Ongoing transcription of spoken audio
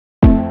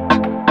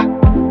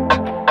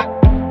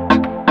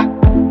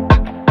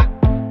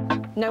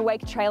No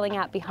wake trailing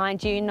out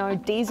behind you, no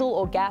diesel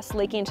or gas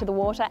leaking into the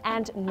water,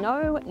 and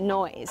no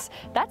noise.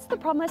 That's the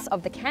promise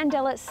of the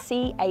Candela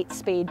C8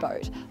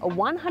 speedboat, a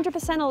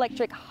 100%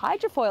 electric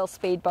hydrofoil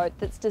speedboat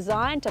that's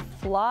designed to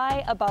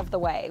fly above the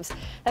waves.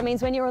 That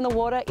means when you're on the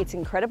water, it's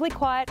incredibly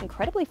quiet,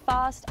 incredibly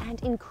fast,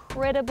 and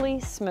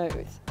incredibly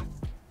smooth.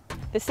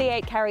 The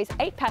C8 carries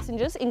 8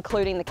 passengers,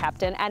 including the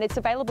captain, and it's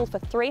available for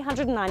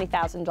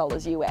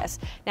 $390,000 US.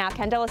 Now,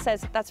 Candela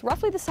says that's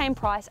roughly the same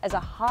price as a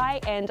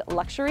high-end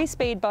luxury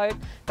speedboat,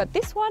 but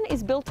this one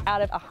is built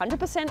out of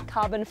 100%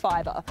 carbon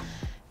fibre.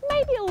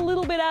 Maybe a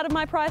little bit out of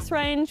my price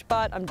range,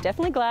 but I'm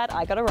definitely glad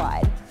I got a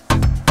ride.